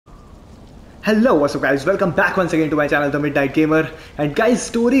Hello what's up guys, welcome back once again to my channel the midnight gamer. And guys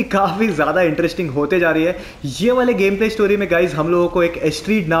story काफ़ी ज़्यादा interesting होते जा रही है। ये वाले गेम प्ले स्टोरी में गाइस हम लोगों को एक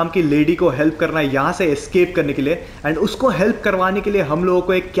एस्ट्रीड नाम की लेडी को हेल्प करना है यहाँ से एस्केप करने के लिए। एंड उसको हेल्प करवाने के लिए हम लोगों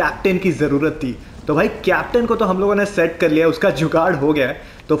को एक कैप्टन की ज़रूरत थी। तो भाई कैप्टन को तो हम लोगों ने सेट कर लिया, उसका जुगाड़ हो गया है।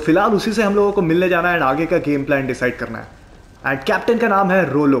 तो फिलहाल उसी से हम लोगों को मिलने जाना है एंड आगे का गेम प्लान डिसाइड करना है। एंड कैप्टन का नाम है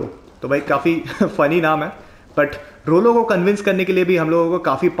रोलो। तो भाई काफ़ी फनी नाम है, बट रोलो को कन्विंस करने के लिए भी हम लोगों को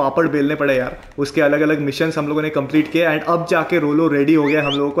काफ़ी पापड़ बेलने पड़े यार। उसके अलग अलग मिशंस हम लोगों ने कंप्लीट किए एंड अब जाके रोलो रेडी हो गया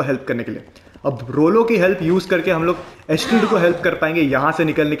हम लोगों को हेल्प करने के लिए। अब रोलो की हेल्प यूज़ करके हम लोग एस्ट्रीड को हेल्प कर पाएंगे यहाँ से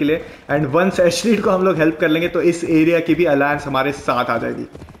निकलने के लिए। एंड वंस एस्ट्रीड को हम लोग हेल्प कर लेंगे तो इस एरिया की भी अलायंस हमारे साथ आ जाएगी।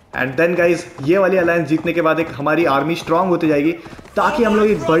 एंड देन गाइज ये वाली अलायंस जीतने के बाद एक हमारी आर्मी स्ट्रांग होती जाएगी ताकि हम लोग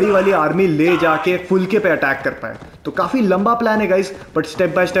एक बड़ी वाली आर्मी ले जाके फुल्के पे अटैक कर पाए। तो काफ़ी लंबा प्लान है guys, but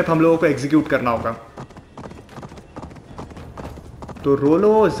step by step हम लोगों को एग्जीक्यूट करना होगा। तो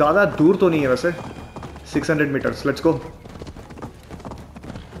रोलो ज़्यादा दूर तो नहीं है वैसे, 600 मीटर्स। लेट्स गो,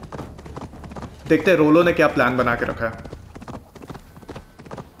 देखते हैं रोलो ने क्या प्लान बना के रखा है।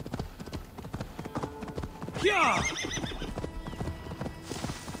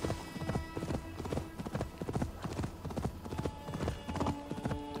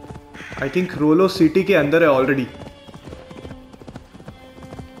 आई थिंक रोलो सिटी के अंदर है ऑलरेडी।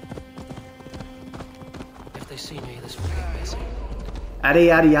 अरे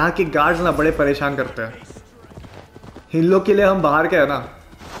यार यहाँ के गार्ड्स ना बड़े परेशान करते हैं। इन लोग के लिए हम बाहर के है ना,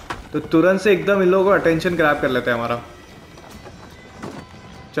 तो तुरंत से एकदम इन लोगों को अटेंशन ग्रैब कर लेते हैं हमारा।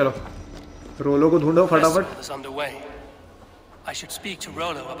 चलो रोलो को ढूंढो फटाफट।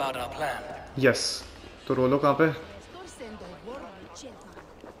 यस, तो रोलो कहाँ पे?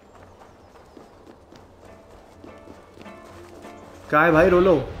 कहाँ है भाई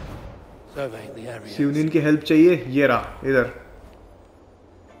रोलो? यूनियन की हेल्प चाहिए, ये रहा इधर।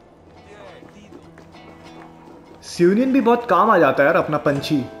 यूनियन भी बहुत काम आ जाता है यार अपना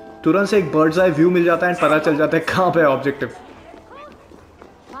पंछी, तुरंत से एक बर्ड्स आई व्यू मिल जाता है एंड पता चल जाता है कहाँ पे ऑब्जेक्टिव।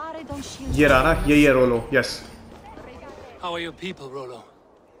 ये रहा ना, यही है रोलो। Yes. How are your people, Rollo?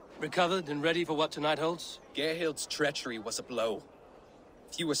 Recovered and ready for what tonight holds? Gerhild's treachery was a blow.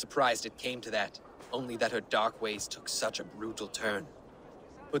 Few were surprised it came to that, only that her dark ways took such a brutal turn.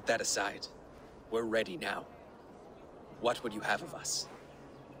 Put that aside. We're ready now. What would you have of us?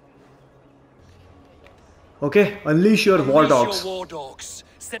 Okay, unleash your war dogs. Unleash your war dogs.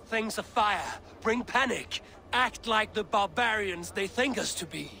 Set things afire. Bring panic. Act like the barbarians they think us to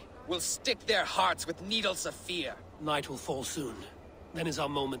be. We'll stick their hearts with needles of fear. Night will fall soon. Then is our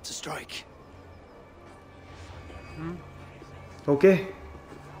moment to strike. Okay.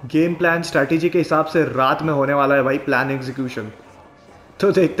 Game plan strategy के हिसाब से रात में होने वाला है भाई plan execution.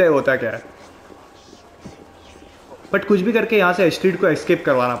 तो देखते हैं होता क्या है। बट कुछ भी करके यहाँ से एस्ट्रीड को एस्केप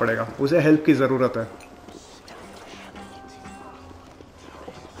करवाना पड़ेगा, उसे हेल्प की ज़रूरत है।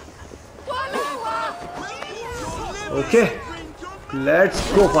 Okay,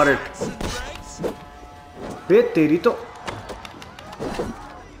 let's go for it. बे तेरी तो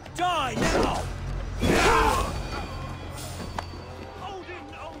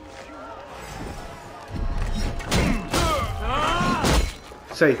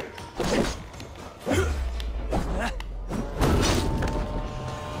सही।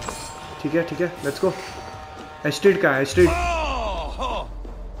 ठीक है ठीक है, लेट्स गो। एस्ट्रीड कहाँ है? एस्ट्रीड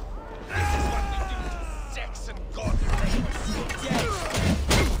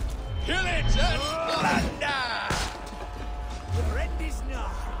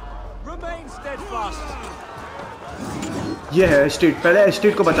ये है एस्ट्रीड। पहले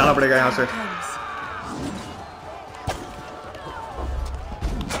एस्ट्रीड को बचाना पड़ेगा यहाँ से।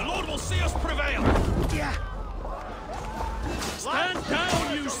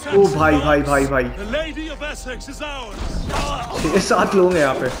 ओ भाई भाई भाई भाई, 6-7 लोग हैं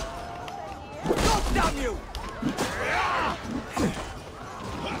यहाँ पे।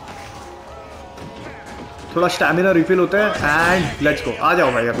 थोड़ा स्टैमिना रिफिल होता है एंड लेट्स गो। आ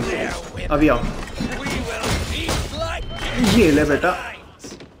जाओ भाई, अभी आओ। ये ले बेटा।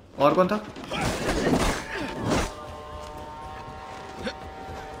 और कौन था?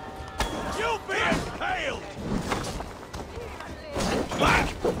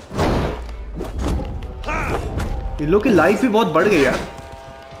 इन लोग की लाइफ भी बहुत बढ़ गई यार।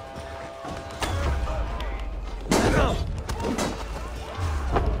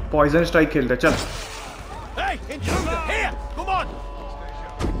 पॉइजन स्ट्राइक खेलते चल।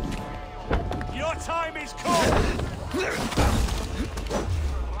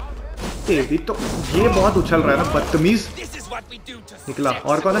 तेरी तो ये बहुत उछल रहा है ना, बदतमीज निकला।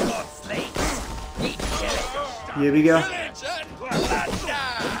 और कौन है? ये भी गया।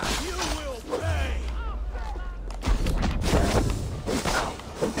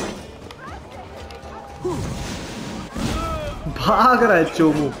 भाग रहा है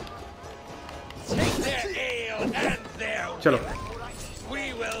चोमू। चलो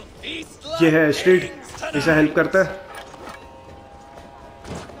ये है स्ट्रीट, इसे हेल्प करते हैं।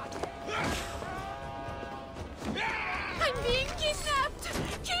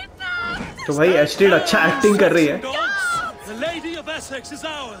 तो भाई एस्ट्रीड अच्छा एक्टिंग कर रही है।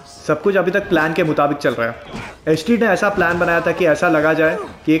 सब कुछ अभी तक प्लान के मुताबिक चल रहा है। एस्ट्रीड ने ऐसा प्लान बनाया था कि ऐसा लगा जाए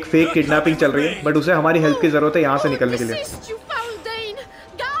कि एक फेक किडनैपिंग चल रही है, बट उसे हमारी हेल्प की जरूरत है यहाँ से निकलने के लिए।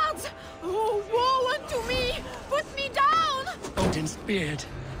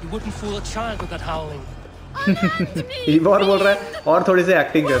 ईवोर बोल रहा है और थोड़ी सी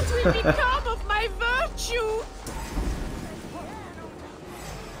एक्टिंग कर।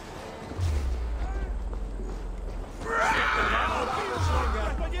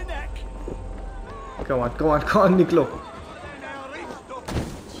 Come on, निकलो।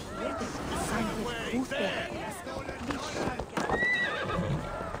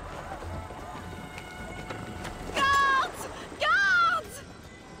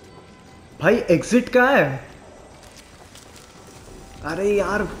 भाई एग्जिट कहाँ है? अरे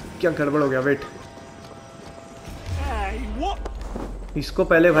यार क्या गड़बड़ हो गया। वेट, इसको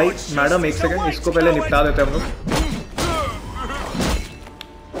पहले भाई मैडम एक सेकंड, इसको पहले निपटा देते हैं हम लोग।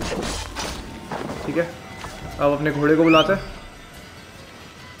 ठीक है, अब अपने घोड़े को बुलाते हैं।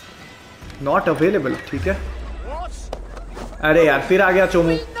 नॉट अवेलेबल, ठीक है। अरे यार फिर आ गया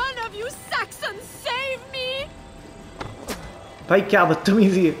चोमू। भाई क्या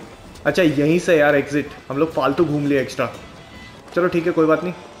बदतमीजी है। अच्छा यहीं से यार एग्जिट, हम लोग फालतू घूम लिए एक्स्ट्रा। चलो ठीक है कोई बात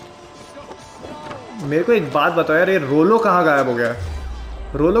नहीं। मेरे को एक बात बताओ यार, ये रोलो कहाँ गायब हो गया है?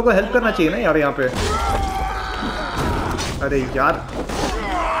 रोलो को हेल्प करना चाहिए ना यार यहाँ पे। अरे यार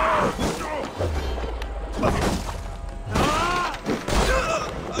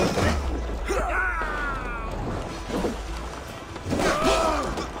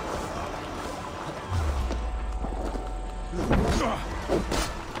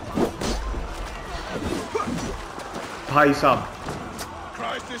भाई साहब।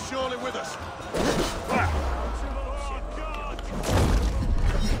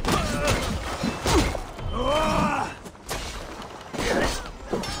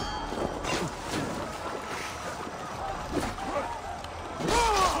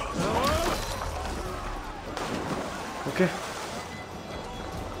 ओके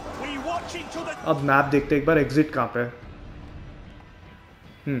अब मैप देखते एक बार, एग्जिट कहाँ पे है।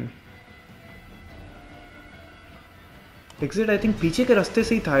 एग्जिट आई थिंक पीछे के रास्ते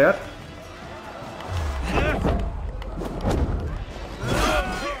से ही था यार।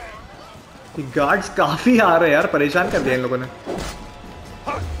 गार्ड्स काफी आ रहे हैं यार, परेशान कर दिया इन लोगों ने।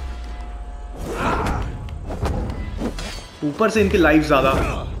 ऊपर से इनकी लाइफ ज्यादा।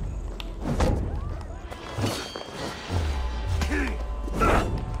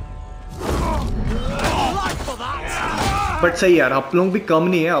 बट सही यार, आप लोग भी कम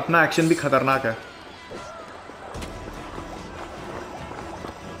नहीं है, अपना एक्शन भी खतरनाक है।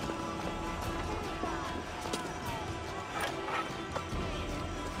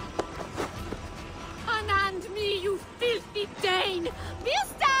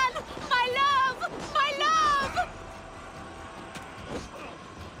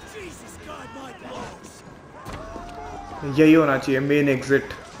 यही होना चाहिए मेन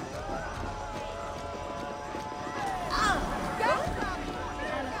एग्जिट।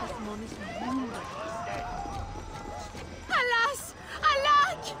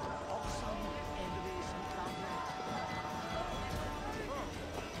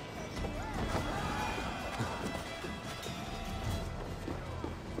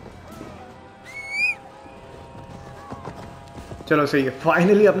 चलो सही है,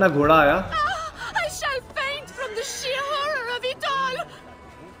 फाइनली अपना घोड़ा आया।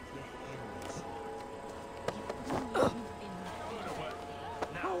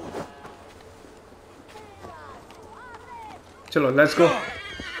 चलो लेट्स गो।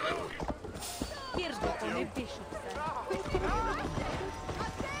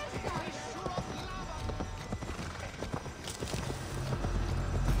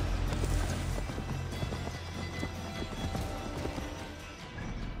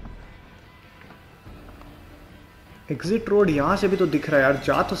 एग्जिट रोड यहाँ से भी तो दिख रहा है यार,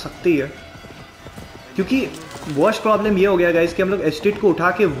 जा तो सकती है। क्योंकि वर्स्ट प्रॉब्लम ये हो गया गाइस कि हम लोग एस्टेट को उठा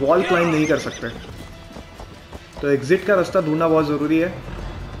के वॉल क्लाइंब नहीं कर सकते, तो एग्जिट का रास्ता ढूंढना बहुत जरूरी है।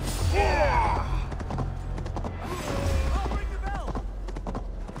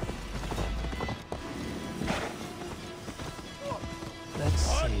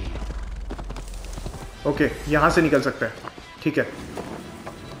 ओके यहाँ से निकल सकते हैं, ठीक है।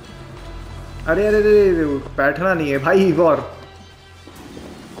 अरे अरे अरे बैठना नहीं है भाई ईवोर,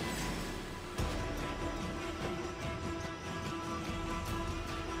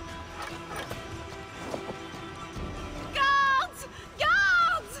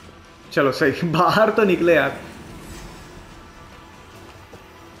 चलो सही, बाहर तो निकले यार।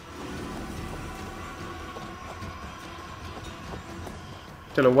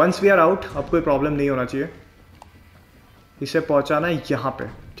 चलो वंस वी आर आउट, अब कोई प्रॉब्लम नहीं होना चाहिए। इसे पहुंचाना है यहाँ पे,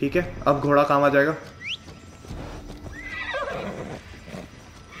 ठीक है। अब घोड़ा काम आ जाएगा।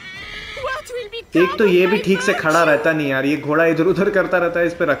 एक तो ये भी ठीक से खड़ा रहता नहीं यार, ये घोड़ा इधर उधर करता रहता है,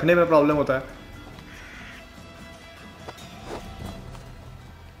 इस पे रखने में प्रॉब्लम होता है।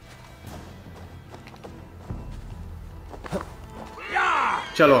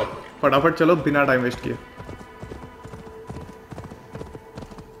 चलो फटाफट चलो, बिना टाइम वेस्ट किए।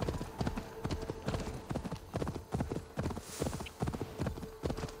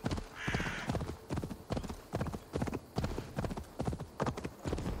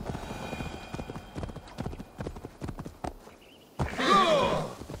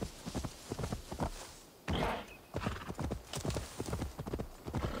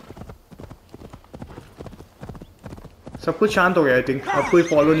 सब कुछ शांत हो गया आई थिंक, अब कोई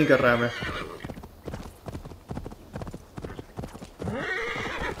फॉलो नहीं कर रहा है हमें।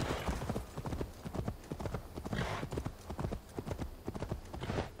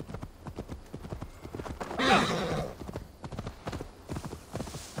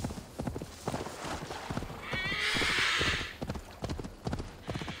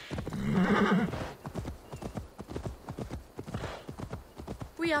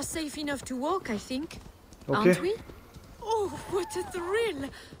 We are safe enough to walk, I think. Okay. Aren't we? Oh, what a thrill!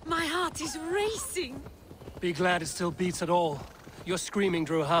 My heart is racing. Be glad it still beats at all. Your screaming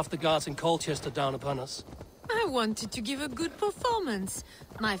drew half the guards in Colchester down upon us. I wanted to give a good performance.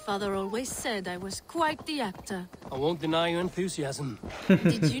 My father always said I was quite the actor. I won't deny your enthusiasm.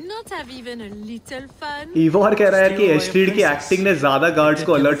 Did you not have even a little fun? ईवोर कह रहा है कि एस्ट्रीड की acting ने ज्यादा guards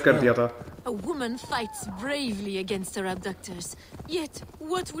को alert कर दिया था। A woman fights bravely against her abductors. Yet,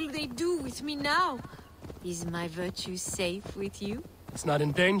 what will they do with me now? Is my virtue safe with you? It's not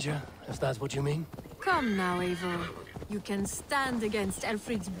in danger, if that's what you mean. Come now, Eivor. You can stand against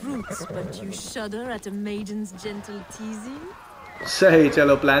Alfred's brutes, but you shudder at a maiden's gentle teasing? सही,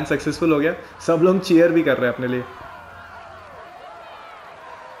 चलो plan successful हो गया। सब लोग cheer भी कर रहे हैं अपने लिए।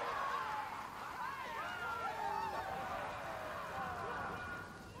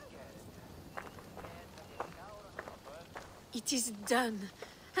 It is done.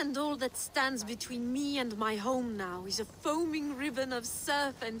 And all that stands between me and my home now is a foaming ribbon of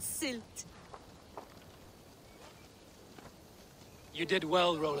surf and silt. You did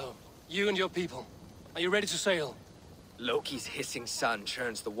well, Rollo. You and your people. Are you ready to sail? Loki's hissing sun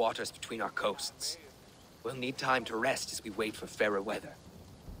churns the waters between our coasts. We'll need time to rest as we wait for fairer weather.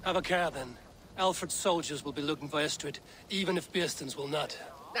 Have a care, then. Alfred's soldiers will be looking for Estrid, even if Beersten's will not.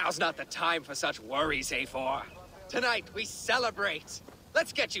 Now's not the time for such worries, A4. Tonight, we celebrate.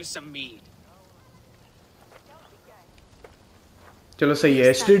 Let's get you some mead. चलो सही है,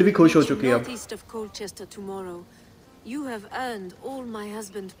 एस्ट्रीड भी खुश हो चुकी है अब। Northeast of Colchester tomorrow. You have earned all my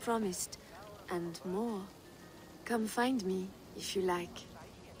husband promised, and more. Come find me, if you like,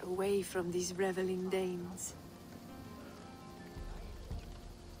 away from these reveling Danes.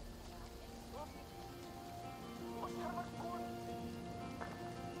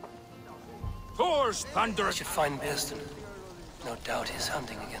 Thor's thunder! I should find Beersten. No doubt he's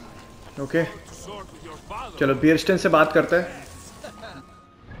hunting again. Okay, चलो बियरस्टन से बात करते हैं।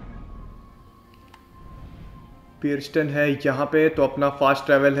 बियरस्टन है यहाँ पे, तो अपना फास्ट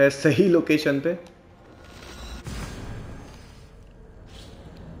ट्रैवल है सही लोकेशन पे।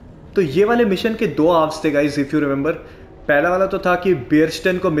 तो ये वाले मिशन के दो हाफ्स थे गाइस, इफ यू रिमेंबर। पहला वाला तो था कि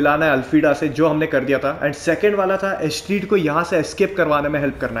बियरस्टन को मिलाना है अल्फीडा से, जो हमने कर दिया था, एंड सेकंड वाला था एस्ट्रीड को यहाँ से एस्केप करवाने में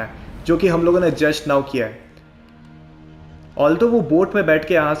हेल्प करना है, जो कि हम लोगों ने जस्ट नाउ किया है। ऑल्दो वो बोट में बैठ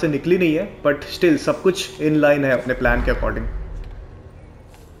के यहाँ से निकली नहीं है, बट स्टिल सब कुछ इन लाइन है अपने प्लान के अकॉर्डिंग।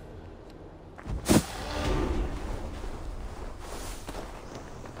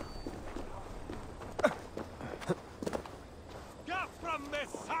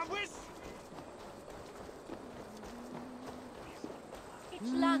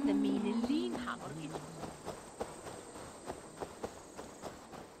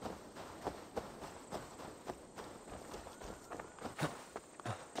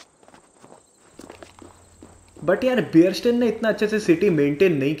 बट यार बियरस्टन ने इतना अच्छे से सिटी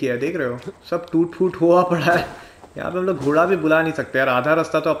मेंटेन नहीं किया, देख रहे हो, सब टूट फूट हुआ पड़ा है। यहाँ पे हम लोग घोड़ा भी बुला नहीं सकते यार, आधा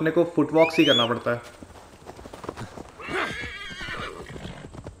रास्ता तो अपने को फुटवॉक्स ही करना पड़ता है।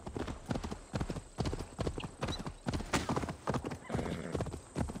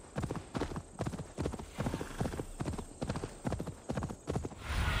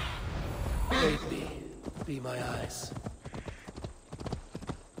 Aid me. Be my eyes.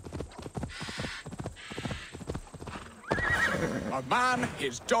 A man,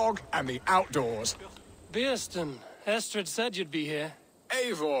 his dog, and the outdoors. Beerston, Estrid said you'd be here.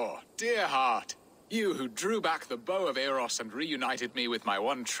 Eivor, dear heart. You who drew back the bow of Eros and reunited me with my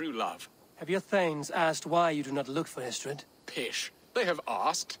one true love. Have your thanes asked why you do not look for Estrid? Pish. They have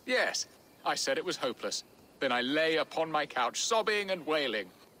asked, yes. I said it was hopeless. Then I lay upon my couch, sobbing and wailing.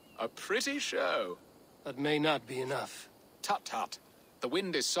 A pretty show. That may not be enough. Tut tut. The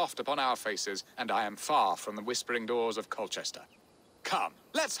wind is soft upon our faces, and I am far from the whispering doors of Colchester. Come,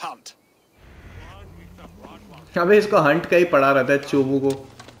 let's hunt. अबे इसको Hunt का ही पड़ा रहता है चोबू को।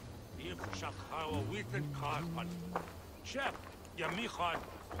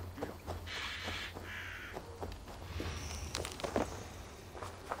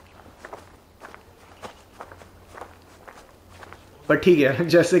 पर ठीक है,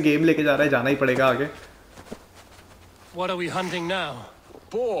 जैसे गेम लेके जा रहा है जाना ही पड़ेगा आगे। What are we hunting now?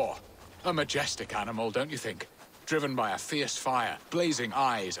 Boar. A majestic animal, don't you think? Driven by a fierce fire, blazing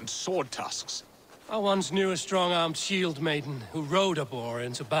eyes, and sword tusks. I once knew a strong-armed shield maiden who rode a boar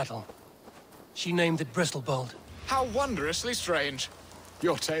into battle. She named it Bristlebolt. How wondrously strange.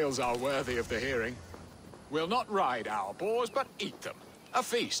 Your tales are worthy of the hearing. We'll not ride our boars, but eat them. A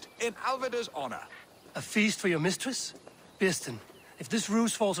feast, in Alvida's honor. A feast for your mistress? Beerston, if this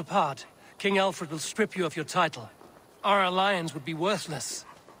ruse falls apart, King Alfred will strip you of your title. Our alliance would be worthless.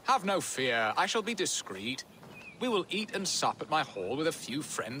 Have no fear, I shall be discreet. We will eat and sup at my hall with a few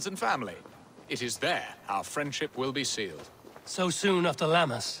friends and family. It is there our friendship will be sealed. So soon after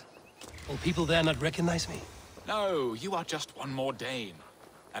Lammas? Will people there not recognize me? No, you are just one more Dane.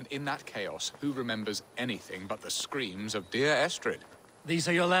 And in that chaos, who remembers anything but the screams of dear Estrid? These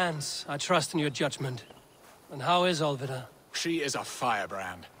are your lands. I trust in your judgment. And how is Alvida? She is a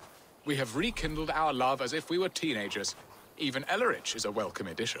firebrand. We have rekindled our love as if we were teenagers. Even Ellerich is a welcome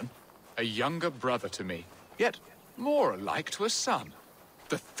addition. A younger brother to me, yet more alike to a son.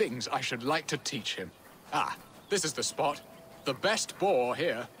 The things I should like to teach him. Ah, this is the spot. The best boar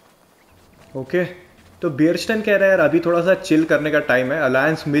here. Okay तो बियरस्टन कह रहा है यार अभी थोड़ा सा chill करने का टाइम है,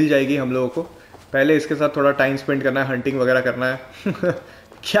 अलायंस मिल जाएगी हम लोगों को, पहले इसके साथ थोड़ा टाइम स्पेंड करना है, हंटिंग वगैरह करना है।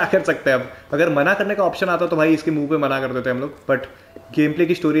 क्या कर सकते हैं अब, अगर मना करने का ऑप्शन आता तो भाई इसके मुंह पे मना कर देते हम लोग, बट गेम प्ले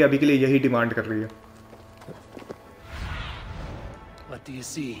की स्टोरी अभी के लिए यही डिमांड कर रही है। What do you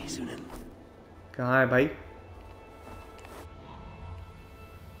see, Sunan? कहाँ है भाई?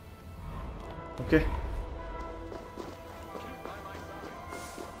 ओके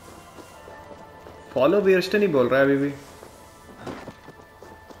फॉलो बियरस्टन ही बोल रहा है अभी भी।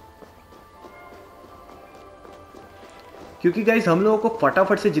 क्योंकि गाइस हम लोगों को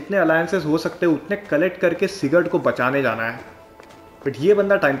फटाफट से जितने अलायंसेस हो सकते हैं उतने कलेक्ट करके सिगर्ट को बचाने जाना है, बट ये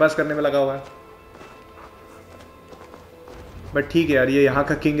बंदा टाइम पास करने में लगा हुआ है। बट ठीक है यार, ये यहाँ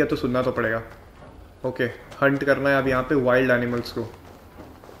का किंग है तो सुनना तो पड़ेगा। ओके हंट करना है अब यहाँ पे वाइल्ड एनिमल्स को।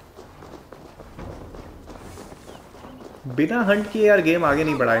 बिना हंट किए यार गेम आगे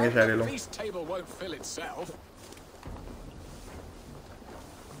नहीं बढ़ाएंगे शायद ये लोग।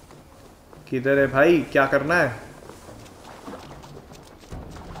 किधर है भाई, क्या करना है?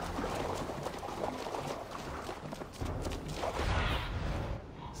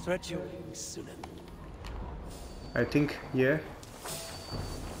 Stretch your wings, Sunan. I think yeah.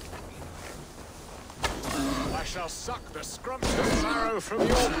 I shall suck the scrumptious marrow from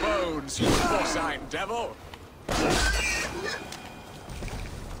your bones, you porcine devil!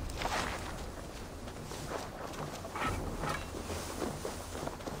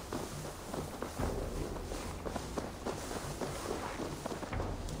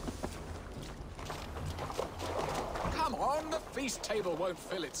 Come on, the feast table won't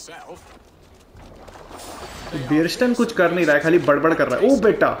fill itself. बियरस्टन कुछ कर नहीं रहा है, खाली बड़बड़ कर रहा है। ओ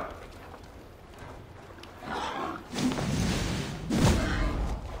बेटा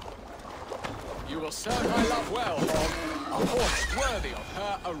You will serve my love well, Lord. A horse worthy of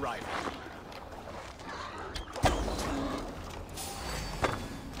her arrival.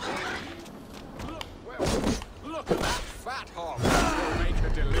 Look at that fat hog. Will make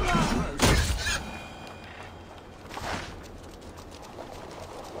a delicious roast.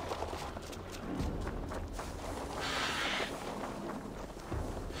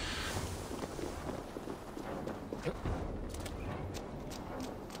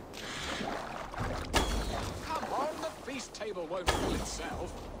 Table won't fill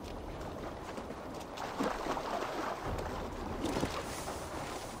itself.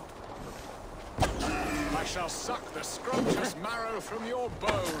 I shall suck the scrumptious marrow from your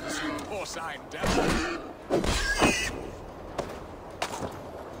bones, you porcine devil.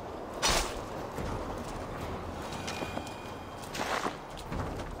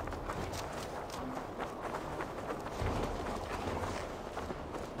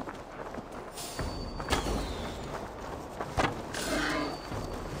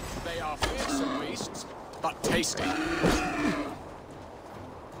 beasts, but tasty.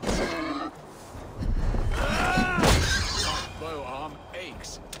 Bow arm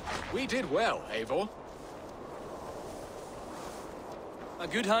aches. We did well, Eivor. A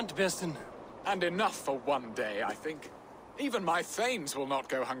good hunt, Piston. And enough for one day, I think. Even my thanes will not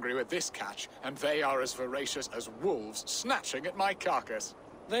go hungry with this catch, and they are as voracious as wolves snatching at my carcass.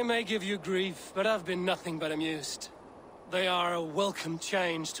 They may give you grief, but I've been nothing but amused. They are a welcome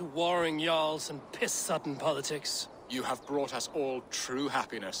change to warring jarls and piss-sudden politics. You have brought us all true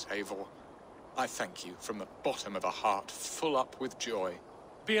happiness, Eivor. I thank you from the bottom of a heart full up with joy.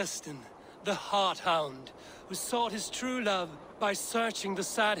 Bearston, the Heart Hound, who sought his true love by searching the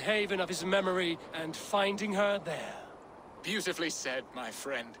sad haven of his memory and finding her there. Beautifully said, my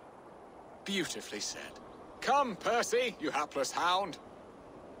friend. Beautifully said. Come, Percy, you hapless hound.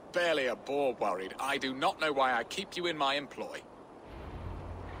 Barely a boar worried. I do not know why I keep you in my employ.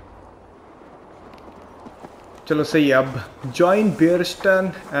 चलो सही है अब join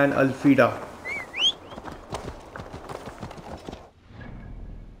Bearston and Alfida.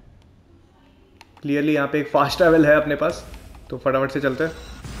 Clearly यहाँ पे एक fast travel है अपने पास तो फटाफट से चलते हैं.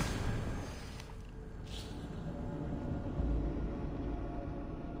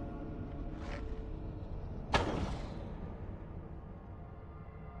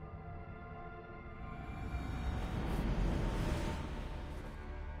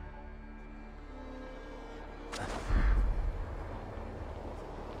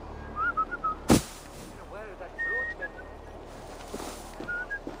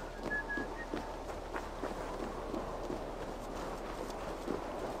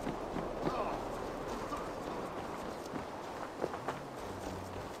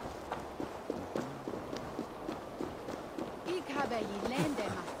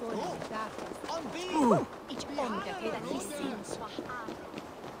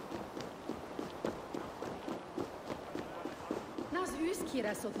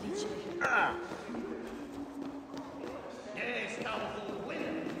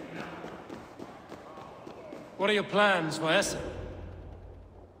 What are your plans, Wes?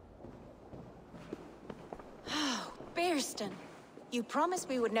 Bearston, you promised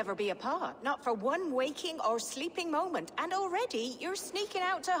we would never be apart, not for one waking or sleeping moment, and already you're sneaking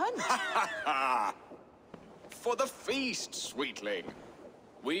out to hunt. For the feast, sweetling.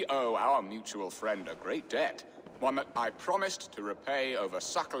 We owe our mutual friend a great debt, one that I promised to repay over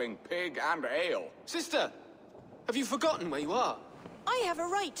suckling pig and ale. Sister, have you forgotten where you are? I have a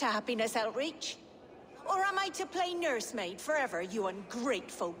right to happiness, Outreach. Or am I to play nursemaid forever, you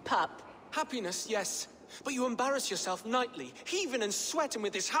ungrateful pup? Happiness, yes. But you embarrass yourself nightly, heaving and sweating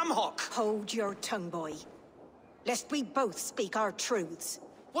with this ham-hock. Hold your tongue, boy. Lest we both speak our truths.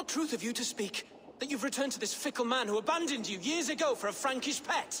 What truth have you to speak? That you've returned to this fickle man who abandoned you years ago for a Frankish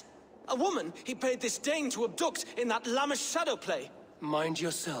pet? A woman he paid this Dane to abduct in that lammish shadow play? Mind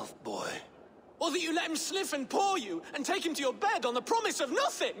yourself, boy. Or that you let him sniff and paw you, and take him to your bed on the promise of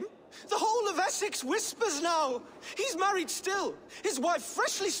nothing? The whole of Essex whispers now. He's married still, his wife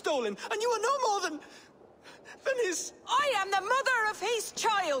freshly stolen, and you are no more than his... I am the mother of his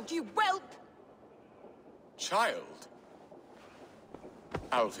child, you whelp! Child?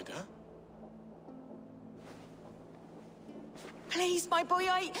 Alvida? Please, my boy,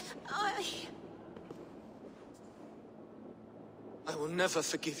 I will never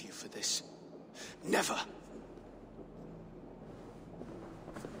forgive you for this. Never.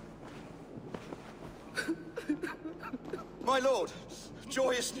 My lord,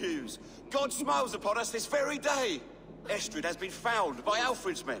 joyous news. God smiles upon us this very day. Estrid has been found by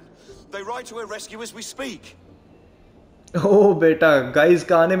Alfred's men. They ride to her rescue as we speak. ओ बेटा guys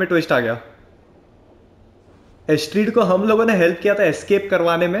गाने में twist आ गया. एस्ट्रीड को हम लोगों ने help किया था एस्केप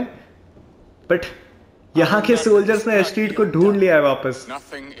करवाने में, बट यहाँ के सोल्जर्स ने एस्ट्रीड को ढूंढ लिया है वापस,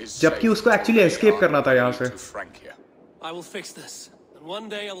 जबकि उसको एक्चुअली एस्केप करना था यहाँ से. I will fix this, and one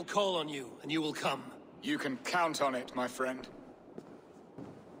day I will call on you, and you will come. You can count on it, my friend.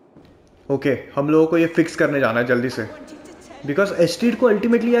 Okay, हम लोगों को ये फिक्स करने जाना है जल्दी से, बिकॉज एस्ट्रीड को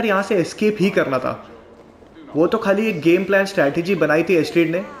अल्टीमेटली यार यहाँ से एस्केप ही करना था. वो तो खाली एक गेम प्लान स्ट्रैटेजी बनाई थी एस्ट्रीड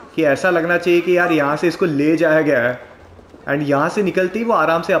ने कि ऐसा लगना चाहिए कि यार यहाँ से इसको ले जाया गया है एंड यहाँ से निकलते ही वो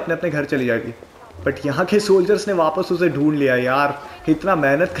आराम से अपने अपने घर चली जाएगी. बट यहाँ के सोल्जर्स ने वापस उसे ढूंढ लिया यार, इतना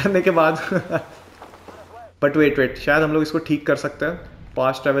मेहनत करने के बाद. बट वेट, शायद हम लोग इसको ठीक कर सकते हैं.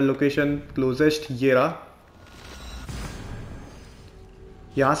 पास्ट ट्रैवल लोकेशन क्लोजेस्ट ये रहा.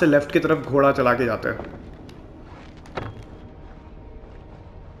 यहाँ से लेफ्ट की तरफ घोड़ा चला के जाते हैं.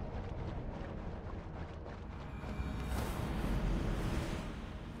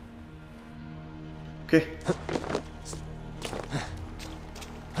 ओके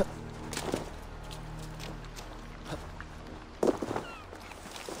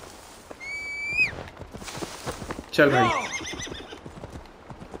चल भाई।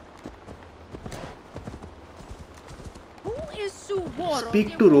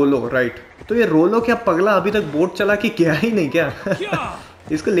 Speak to Rollo, right. तो ये रोलो क्या पगला अभी तक बोट चला के गया ही नहीं क्या?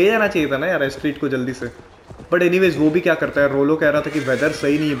 इसको ले जाना चाहिए था ना यार स्ट्रीट को जल्दी से। बट एनीवेज वो भी क्या करता है, रोलो कह रहा था कि वेदर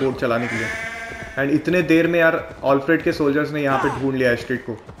सही नहीं है बोट चलाने के लिए, एंड इतने देर में यार ऑल्फ्रेड के सोल्जर्स ने यहाँ पे ढूंढ लिया है स्ट्रीट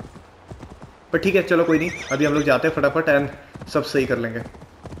को। पर ठीक है चलो कोई नहीं, अभी हम लोग जाते हैं फटाफट एंड सब सही कर लेंगे।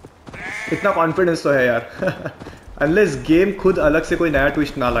 इतना कॉन्फिडेंस तो है यार अनलेस गेम खुद अलग से कोई नया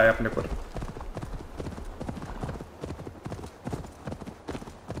ट्विस्ट ना लाए अपने पर।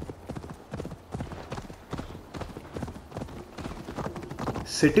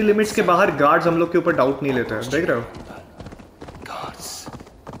 सिटी लिमिट्स के बाहर गार्ड्स हम लोग के ऊपर डाउट नहीं लेते हैं, देख रहे हो?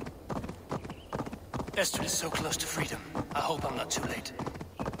 Estrid is so close to freedom. I hope I'm not too late.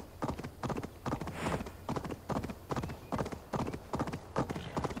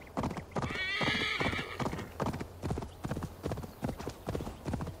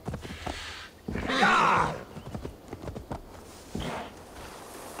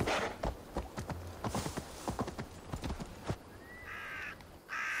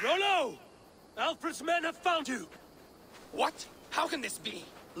 Rollo! Alfred's men have found you! What? How can this be?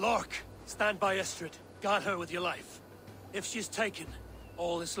 Lork, stand by Estrid. Guard her with your life. If she's taken,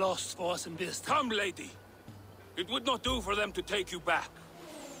 all is lost for us in Beast. Come, lady. It would not do for them to take you back.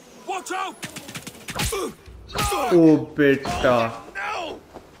 Watch out! ओ बेटा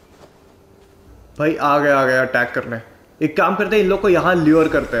भाई आ गया attack करने। एक काम करते हैं, इन लोग को यहाँ ल्योर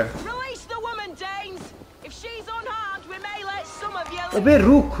करते हैं। अबे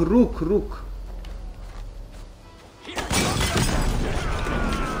रुक रुक रुक,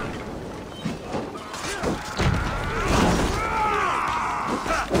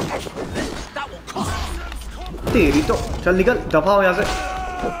 तेरी तो चल निकल, दफा हो यहाँ से।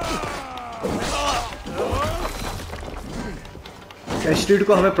 एस्ट्रिड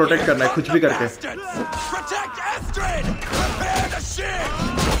को हमें प्रोटेक्ट करना है कुछ भी करके।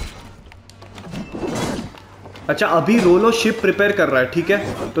 अच्छा अभी रोलो शिप प्रिपेयर कर रहा है, ठीक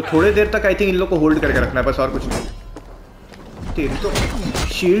है, तो थोड़ी देर तक आई थिंक इन लोग को होल्ड करके रखना है बस, और कुछ नहीं। तेरी तो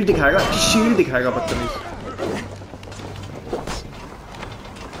शील्ड दिखाएगा बदतमीज।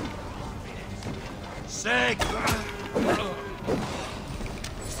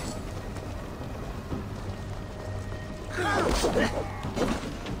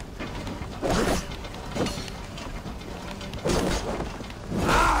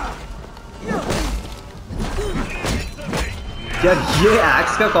 यार ये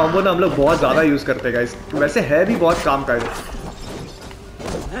एक्स का कॉम्बो ना हम लोग बहुत ज्यादा यूज करते हैं गाइस, वैसे है भी बहुत काम का है।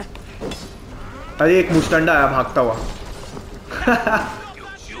 अरे एक मुस्टंडा आया भागता हुआ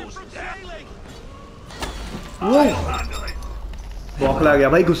वो बौखला गया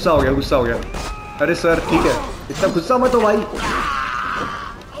भाई, गुस्सा हो गया। अरे सर ठीक है, इतना गुस्सा मत हो भाई,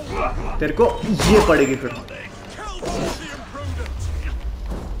 तेरे को ये पड़ेगी फिर।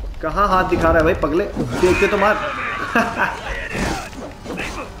 कहाँ हाथ दिखा रहा है भाई पगले, देख के तो मार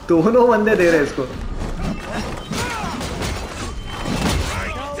दोनों बंदे दे रहे इसको।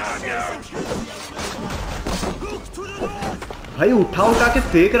 भाई उठा के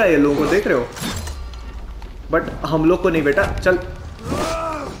फेंक रहा है ये लोगों को, देख रहे हो, बट हम लोग को नहीं बेटा, चल।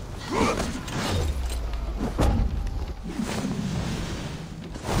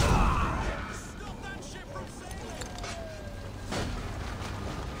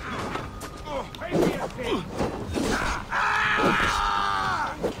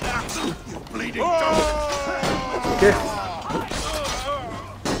 ओके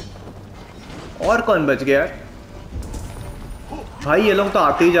और कौन बच गया भाई? ये लोग तो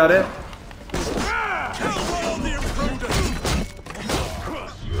आते ही जा रहे हैं।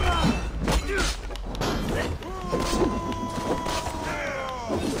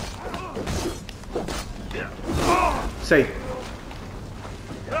 सही।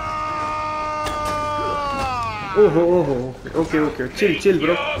 ओहो ओके चिल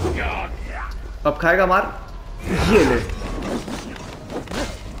ब्रो। अब खाएगा मार, ये ले।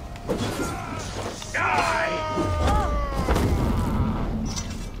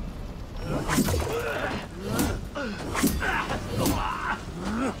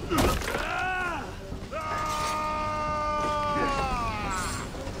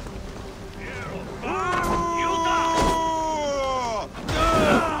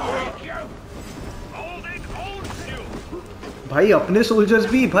 भाई अपने सोल्जर्स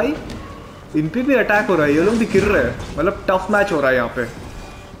भी, भाई इन पे भी अटैक हो रहा है, ये लोग भी गिर रहे हैं, मतलब टफ मैच हो रहा है यहाँ पे।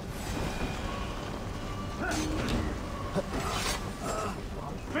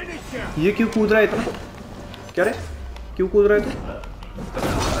 ये क्यों कूद रहा है इतना? क्या रे क्यों कूद रहा है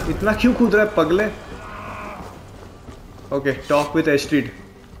तू? इतना क्यों कूद रहा है पगले? Okay, talk with एस्ट्रीड.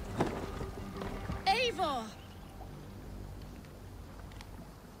 Eivor!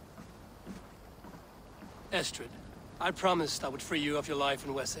 Estrid, I promised I would free you of your life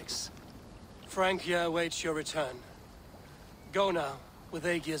in Wessex. Frank here awaits your return. Go now, with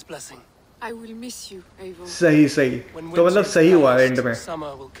Aegir's blessing. I will miss you, Eivor. सही सही. तो मतलब सही हुआ and में.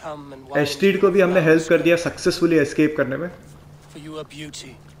 Summer will come and wind एस्ट्रीड को भी हमने हेल्प कर दिया सक्सेसफुली एस्केप करने में. For you are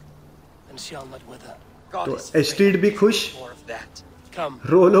beauty, and shall not wither. तो एस्ट्रीड भी खुश, More of that. Come,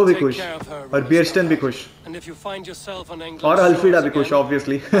 रोलो भी take खुश, care of her, और बियरस्टन भी खुश, and if you find yourself on England's और अल्फीडा भी shores खुश again,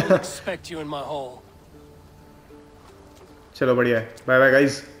 obviously. I will expect you in my hall. चलो बढ़िया है. बाय बाय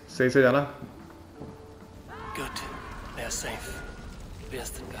गाइस, सही से जाना. Good. They are safe.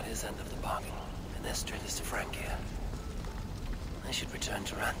 Birston got his end of the bargain, and Estrid is to Frank here. I should return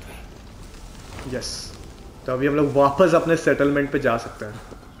to Randvi. Yes, तो अभी हम लोग वापस अपने सेटलमेंट पे जा सकते हैं.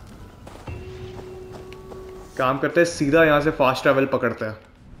 काम करते हैं सीधा यहाँ से फास्ट ट्रैवल पकड़ते हैं.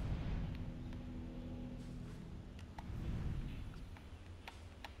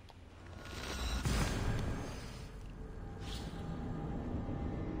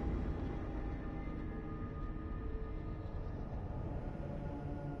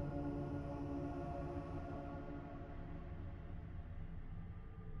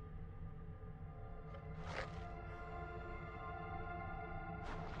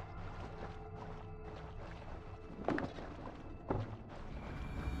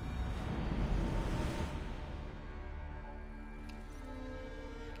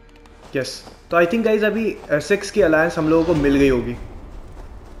 यस, तो आई थिंक गाइज अभी एसेक्स की अलायंस हम लोगों को मिल गई होगी.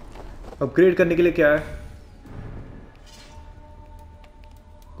 अपग्रेड करने के लिए क्या है?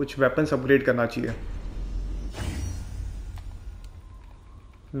 कुछ वेपन्स अपग्रेड करना चाहिए.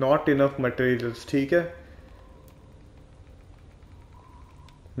 Not enough materials. ठीक है.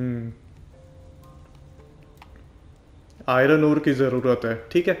 आयरन ओर की जरूरत है.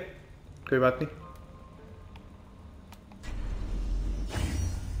 ठीक है, कोई बात नहीं.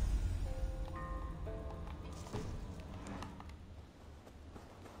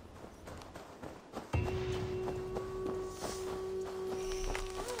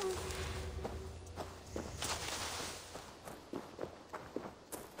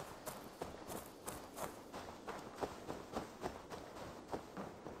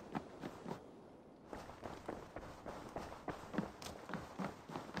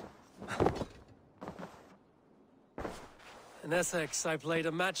 In Essex, I played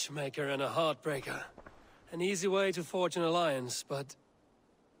a matchmaker and a heartbreaker. An easy way to forge an alliance, but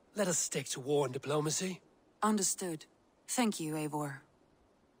let us stick to war and diplomacy. Understood. Thank you, Eivor.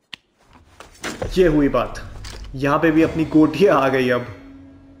 ये हुई बात. यहाँ पे भी अपनी कोठियाँ आ गई अब.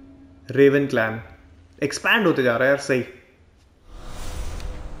 रेवन क्लैन एक्सपैंड होते जा रहा है यार. सही.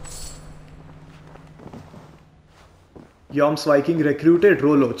 यॉम्स वाइकिंग रिक्रूटेड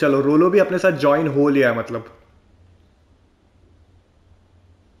रोलो. चलो रोलो भी अपने साथ ज्वाइन हो लिया है मतलब.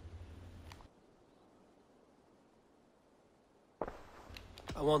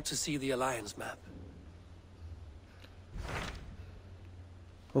 I want to see the alliance map.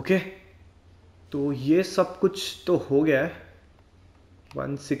 Okay, तो ये सब कुछ तो हो गया है.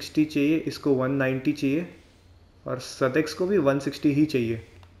 160 चाहिए, इसको 190 चाहिए, और सदेक्स को भी 160 ही चाहिए.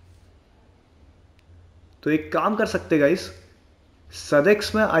 तो एक काम कर सकते गाइस,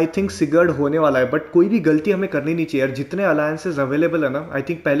 सदेक्स में आई थिंक सिगर्ड होने वाला है, बट कोई भी गलती हमें करनी नहीं चाहिए यार. जितने अलायंसेस अवेलेबल है ना, आई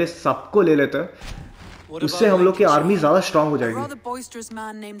थिंक पहले सबको ले लेते हैं. उससे हम लोग की आर्मी ज्यादा स्ट्रांग हो A जाएगी. rather boisterous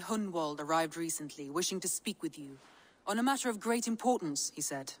man named Hunwald arrived recently, wishing to speak with you. On a matter of great importance, he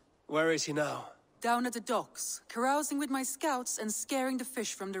said. Where is he now? Down at the docks, carousing with my scouts and scaring the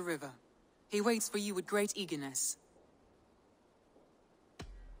fish from the river. He waits for you with great eagerness.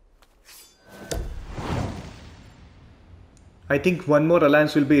 I think one more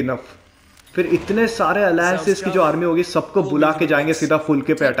alliance will be enough. फिर इतने सारे alliances की जो army होगी सबको बुला के जाएंगे सीधा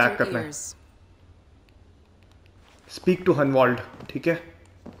फुलके पे अटैक करने. Speak to हनवॉल्ड. ठीक है.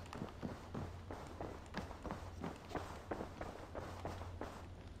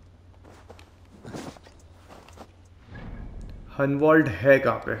 हनवॉल्ड है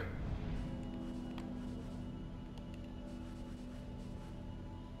कहां पे?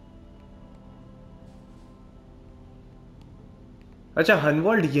 अच्छा,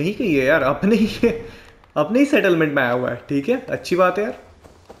 हनवॉल्ड यही कही है यार. अपने ही सेटलमेंट में आया हुआ है. ठीक है, अच्छी बात है यार.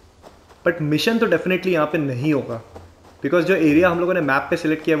 बट मिशन तो डेफिनेटली यहाँ पे नहीं होगा, बिकॉज जो एरिया हम लोगों ने मैप पे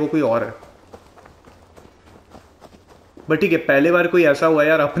सिलेक्ट किया है वो कोई और है. बट ठीक है, पहले बार कोई ऐसा हुआ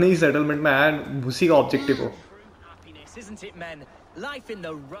यार अपने ही सेटलमेंट में आया, उसी का ऑब्जेक्टिव हो. Isn't it, men? Life in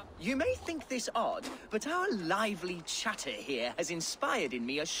the You may think this odd, but our lively chatter here has inspired in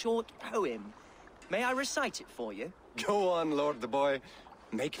me a short poem. May I recite it for you? Go on, Lord the Boy.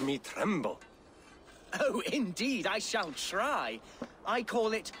 Make me tremble. Oh, indeed, I shall try. I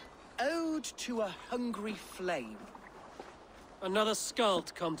call it Ode to a Hungry Flame. Another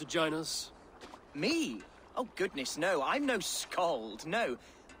skald come to join us? Me? Oh, goodness, no. I'm no skald, no.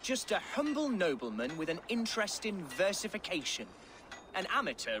 Just a humble nobleman with an interest in versification. An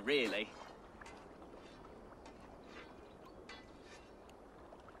amateur, really.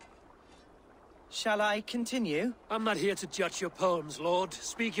 Shall I continue? I'm not here to judge your poems, Lord.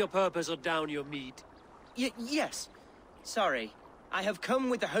 Speak your purpose or down your mead. Yes. Sorry. I have come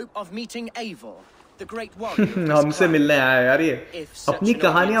with the hope of meeting Eivor, the great warrior. हमसे मिलने आया है यार ये अपनी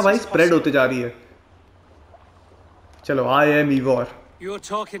कहानियां भाई spread होते जा रही है चलो I am Eivor. You're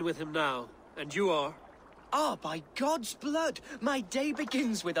talking with him now, and you are? Ah, by God's blood, my day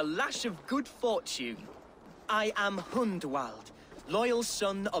begins with a lash of good fortune. I am Hundwald, loyal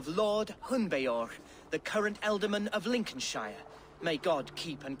son of Lord Hunbeor, the current alderman of Lincolnshire. May God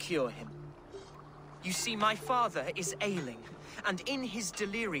keep and cure him. You see, my father is ailing, and in his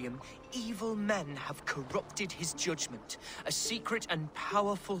delirium, evil men have corrupted his judgment. A secret and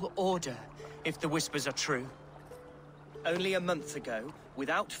powerful order, if the whispers are true. Only a month ago,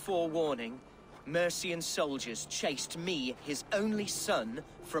 without forewarning, Mercian soldiers chased me, his only son,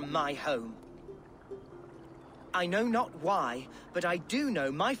 from my home. I know not why, but I do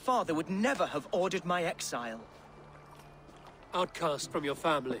know my father would never have ordered my exile. Outcast from your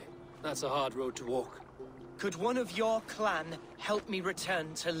family. That's a hard road to walk. Could one of your clan help me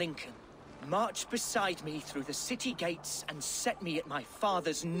return to Lincoln? March beside me through the city gates and set me at my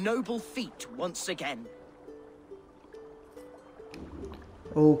father's noble feet once again.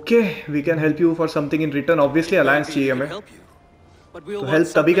 Okay, we can help you for something in return. Obviously, alliance चाहिए हमें. तो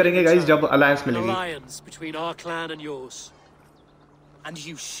help तभी करेंगे guys जब alliance मिलेगी. Alliance between our clan and yours. And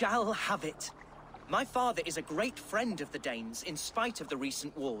you shall have it. My father is a great friend of the Danes, in spite of the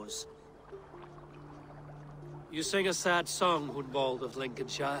recent wars. You sing a sad song, Hundwald of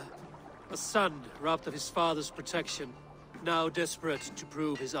Lincolnshire. A son robbed of his father's protection, now desperate to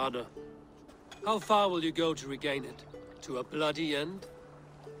prove his honor. How far will you go to regain it? To a bloody end?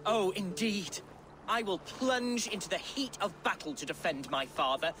 Oh, indeed. I will plunge into the heat of battle to defend my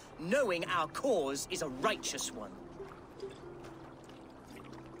father, knowing our cause is a righteous one.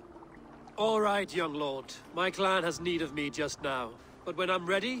 All right, young lord. My clan has need of me just now. But when I'm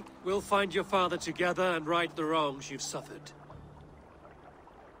ready, we'll find your father together and right the wrongs you've suffered.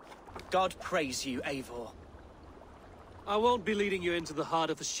 God praise you, Eivor. I won't be leading you into the heart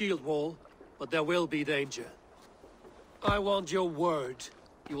of the shield wall, but there will be danger. I want your word.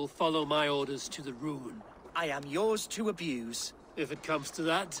 You will follow my orders to the ruin. I am yours to abuse. If it comes to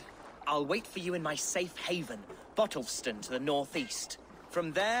that. I'll wait for you in my safe haven, Bottleston to the northeast.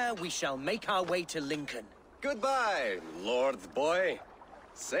 From there, we shall make our way to Lincoln. Goodbye, Lord Boy.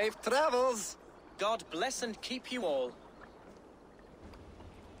 Safe travels. God bless and keep you all.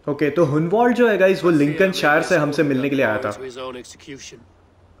 Okay, तो हुनवॉल्ड जो है guys वो Lincoln शायर से हमसे मिलने के लिए आया था.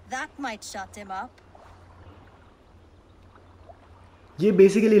 That might shut him up. ये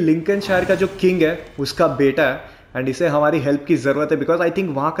बेसिकली लिंकन शायर का जो किंग है उसका बेटा है एंड इसे हमारी हेल्प की ज़रूरत है बिकॉज आई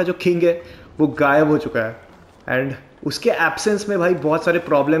थिंक वहाँ का जो किंग है वो गायब हो चुका है एंड उसके एब्सेंस में भाई बहुत सारे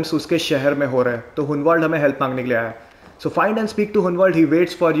प्रॉब्लम्स उसके शहर में हो रहे हैं. तो हुनवॉल्ड हमें हेल्प मांगने के लिए आया है. So find and speak to हुनवॉल्ड. He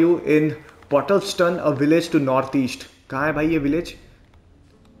waits for you in बॉटलस्टन, a village to north east. कहाँ है भाई ये विलेज?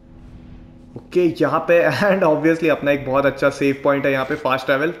 ओके यहाँ पे. एंड ऑब्वियसली अपना एक बहुत अच्छा सेफ पॉइंट है यहाँ पे. फास्ट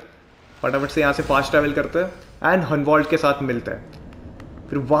ट्रैवल, फटाफट से यहाँ से फास्ट ट्रैवल करते हैं एंड हुनवॉल्ड के साथ मिलते हैं.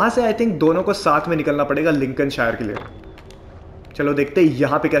 फिर वहाँ से आई थिंक दोनों को साथ में निकलना पड़ेगा लिंकन शायर के लिए. चलो देखते हैं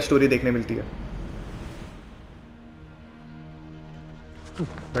यहाँ पे क्या स्टोरी देखने मिलती है.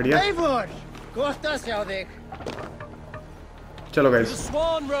 बढ़िया. चलो गाइस.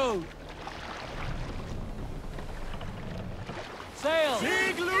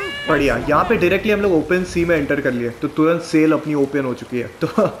 बढ़िया. यहाँ पे डायरेक्टली हम लोग ओपन सी में एंटर कर लिए तो तुरंत सेल अपनी ओपन हो चुकी है. तो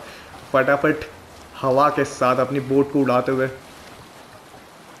फटाफट हवा के साथ अपनी बोट को उड़ाते हुए.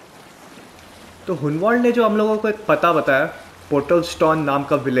 तो हुनवॉल्ड ने जो हम लोगों को एक पता बताया, पोर्टलस्टॉन नाम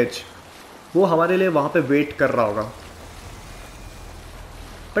का विलेज, वो हमारे लिए वहाँ पे वेट कर रहा होगा.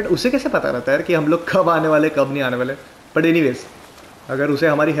 बट उसे कैसे पता रहता है कि हम लोग कब आने वाले कब नहीं आने वाले. बट एनीवेज अगर उसे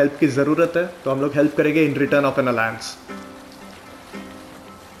हमारी हेल्प की ज़रूरत है तो हम लोग हेल्प करेंगे in return of N alliance.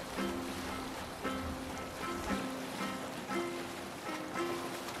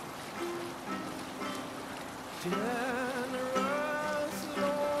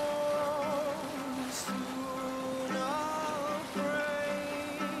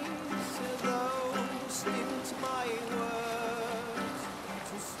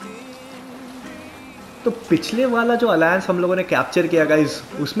 तो पिछले वाला जो अलायंस हम लोगों ने कैप्चर किया गाइस,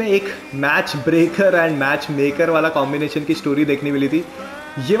 उसमें एक match breaker and match maker वाला कॉम्बिनेशन की स्टोरी देखने मिली थी।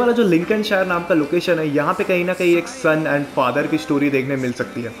 ये वाला जो लिंकनशायर नाम का लोकेशन है, यहाँ पे कहीं ना कहीं एक सन एंड फादर की स्टोरी देखने मिल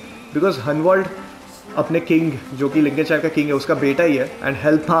सकती है, बिकॉज हनवॉल्ड अपने किंग जो कि लिंकनशायर का किंग है उसका बेटा ही है एंड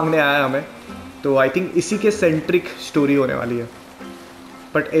हेल्प मांगने आया हमें, तो आई थिंक इसी के सेंट्रिक स्टोरी होने वाली है।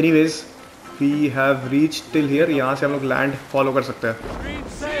 But anyways we have reach till here, यहाँ से हम लोग लैंड फॉलो कर सकते हैं।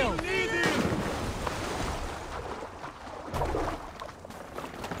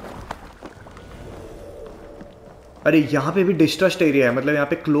 अरे यहाँ पे भी डिस्ट्रस्ट एरिया है, मतलब यहाँ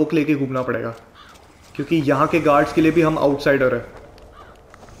पे क्लोक लेके घूमना पड़ेगा क्योंकि यहाँ के गार्ड्स के लिए भी हम आउटसाइडर है।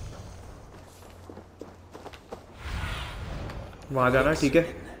 वहाँ जाना ठीक है,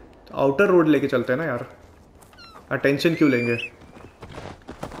 तो आउटर रोड लेके चलते हैं ना यार, अटेंशन क्यों लेंगे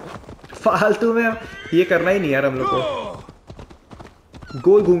फालतू में, ये करना ही नहीं यार हम लोग को।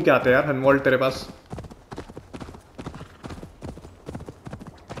 गोल घूम के आते हैं यार हनवॉल्ड तेरे पास।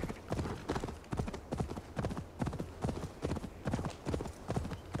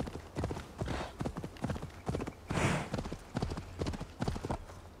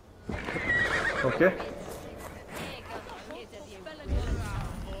 ओके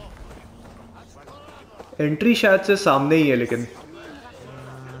एंट्री शायद से सामने ही है लेकिन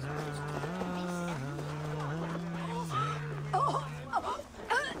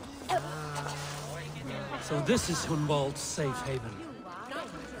So this is Hunwald's safe haven.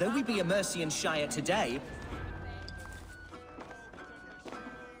 Though we be a Mercian Shire today,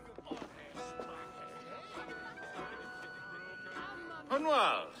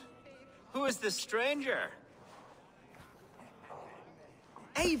 Hunwald, who is this stranger?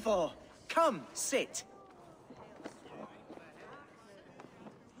 Eivor, come, sit.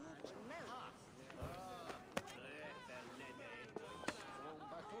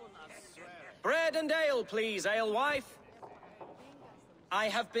 Bread and ale, please, alewife. I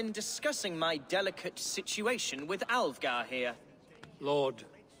have been discussing my delicate situation with Alvgar here. Lord.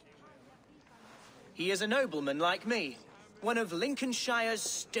 He is a nobleman like me, one of Lincolnshire's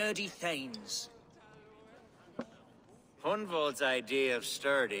sturdy thanes. Hunwald's idea of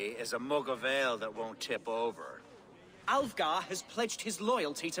sturdy is a mug of ale that won't tip over. Alvgar has pledged his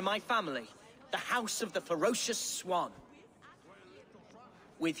loyalty to my family, the House of the Ferocious Swan.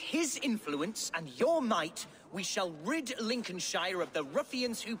 With his influence and your might, we shall rid Lincolnshire of the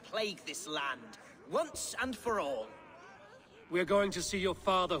ruffians who plague this land, once and for all. We're going to see your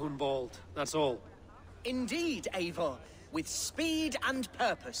father, Hunwald, that's all. Indeed, Eivor. With speed and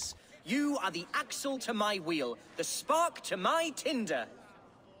purpose, you are the axle to my wheel, the spark to my tinder.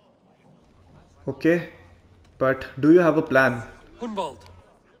 Okay, but do you have a plan? Hunwald,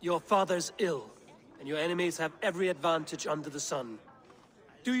 your father's ill, and your enemies have every advantage under the sun.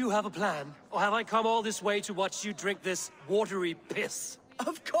 Do you have a plan, or have I come all this way to watch you drink this watery piss?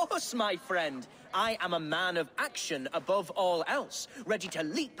 Of course, my friend. I am a man of action above all else, ready to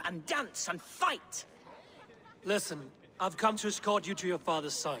leap and dance and fight. Listen, I've come to escort you to your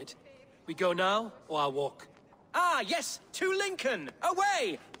father's side. We go now, or I walk? Ah, yes, to Lincoln!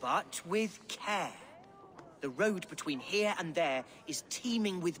 Away! But with care. The road between here and there is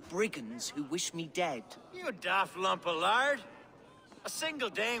teeming with brigands who wish me dead. You daft lump of lard! A single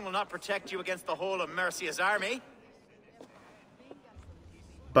Dane will not protect you against the whole of Mercia's army.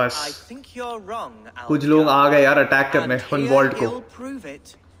 बस I think you're wrong, कुछ लोग आ गए यार attack करने हनवॉल्ड को,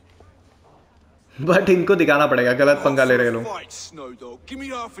 but इनको दिखाना पड़ेगा, गलत पंगा ले रहे लोग।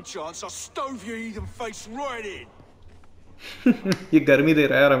 ये गर्मी दे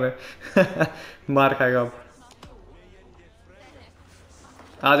रहा है यार हमें मार खाएगा अब।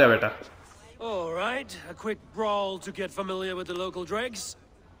 आ जा बेटा। All right, a quick brawl to get familiar with the local dregs.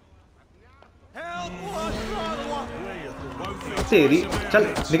 तेरी चल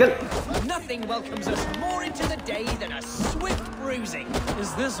निकल। Nothing welcomes us more into the day than a swift bruising.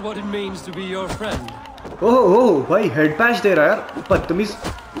 Is this what it means to be your friend? ओह भाई head patch दे रहा है यार, बदतमीज।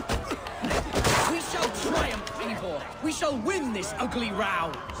 We shall triumph, Eivor. We shall win this ugly row.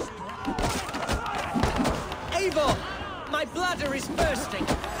 Eivor, my bladder is bursting.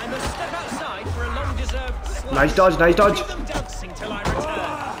 I must step outside for a long-deserved sleep. Nice dodge, nice dodge. Keep them dancing till I return.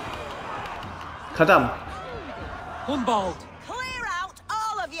 खत्म। Hunwald. Clear out,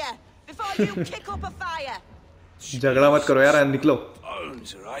 all of you, before you kick up a fire. झगड़ा मत करो यार, निकलो।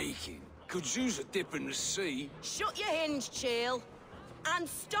 Bones are aching. Could use a dip in the sea. Shut your hinge, Chill, and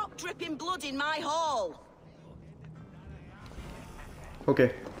stop dripping blood in my hall.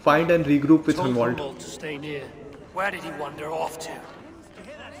 Okay, find and regroup with Told Hunwald. Hunwald to stay near. Where did he wander off to?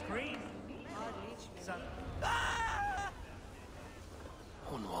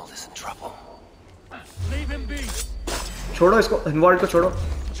 Hunwald is in trouble. छोड़ो इसको, हनवॉल्ड को छोड़ो।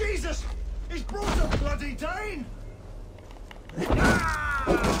 Jesus! He's brought a bloody Dane!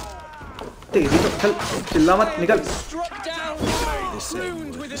 तेरी तो चल, चिल्ला मत, निकल।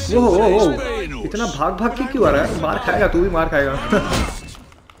 वो इतना भाग भाग के क्यों आ रहा है? मार खाएगा, तू भी मार खाएगा।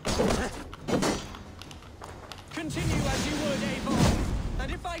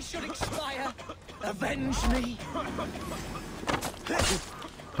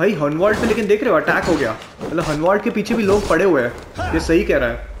 भाई हनवॉल्ड पे लेकिन देख रहे हो अटैक हो गया, मतलब हनवॉल्ड के पीछे भी लोग पड़े हुए हैं। ये सही कह रहा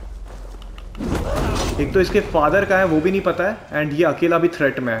है। एक तो इसके फादर का है वो भी नहीं पता है, एंड ये अकेला भी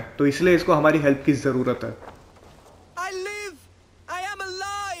थ्रेट में है, तो इसलिए इसको हमारी हेल्प की जरूरत है। I live! I am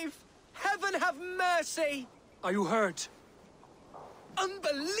alive! Heaven have mercy! Are you hurt?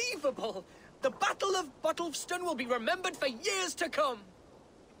 Unbelievable! The Battle of Bottleston will be remembered for years to come!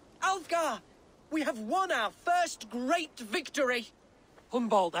 Alfgar! We have won our first great victory!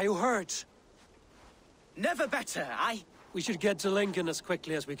 Humbald, are you hurt? Never better, We should get to Lincoln as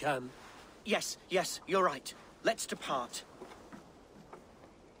quickly as we can. Yes, you're right. Let's depart.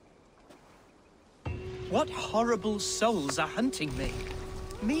 What horrible souls are hunting me?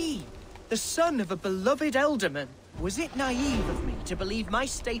 Me, the son of a beloved elderman. Was it naive of me to believe my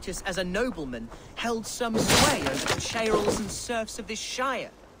status as a nobleman held some sway over the churls and serfs of this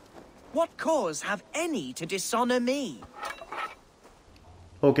shire? What cause have any to dishonor me?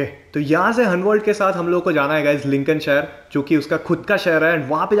 Okay तो यहाँ से हनवॉल्ड के साथ हम लोग को जाना है गाइस लिंकन शहर, जो कि उसका खुद का शहर है, एंड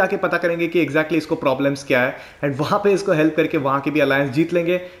वहाँ पे जाके पता करेंगे कि एग्जैक्टली इसको प्रॉब्लम्स क्या है, एंड वहाँ पे इसको हेल्प करके वहाँ की भी अलायंस जीत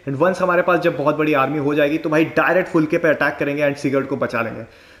लेंगे। एंड वंस हमारे पास जब बहुत बड़ी आर्मी हो जाएगी तो भाई डायरेक्ट फुल्के पे अटैक करेंगे एंड सिगर्ड को बचा लेंगे।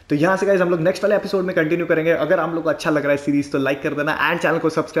 तो यहाँ से गाइस हम लोग नेक्स्ट वाले एपिसोड में कंटिन्यू करेंगे। अगर आप लोग को अच्छा लग रहा है सीरीज तो लाइक कर देना एंड चैनल को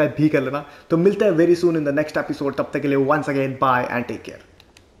सब्सक्राइब भी कर लेना। तो मिलते हैं very soon in the next episode, तब तक के लिए once again bye and take care.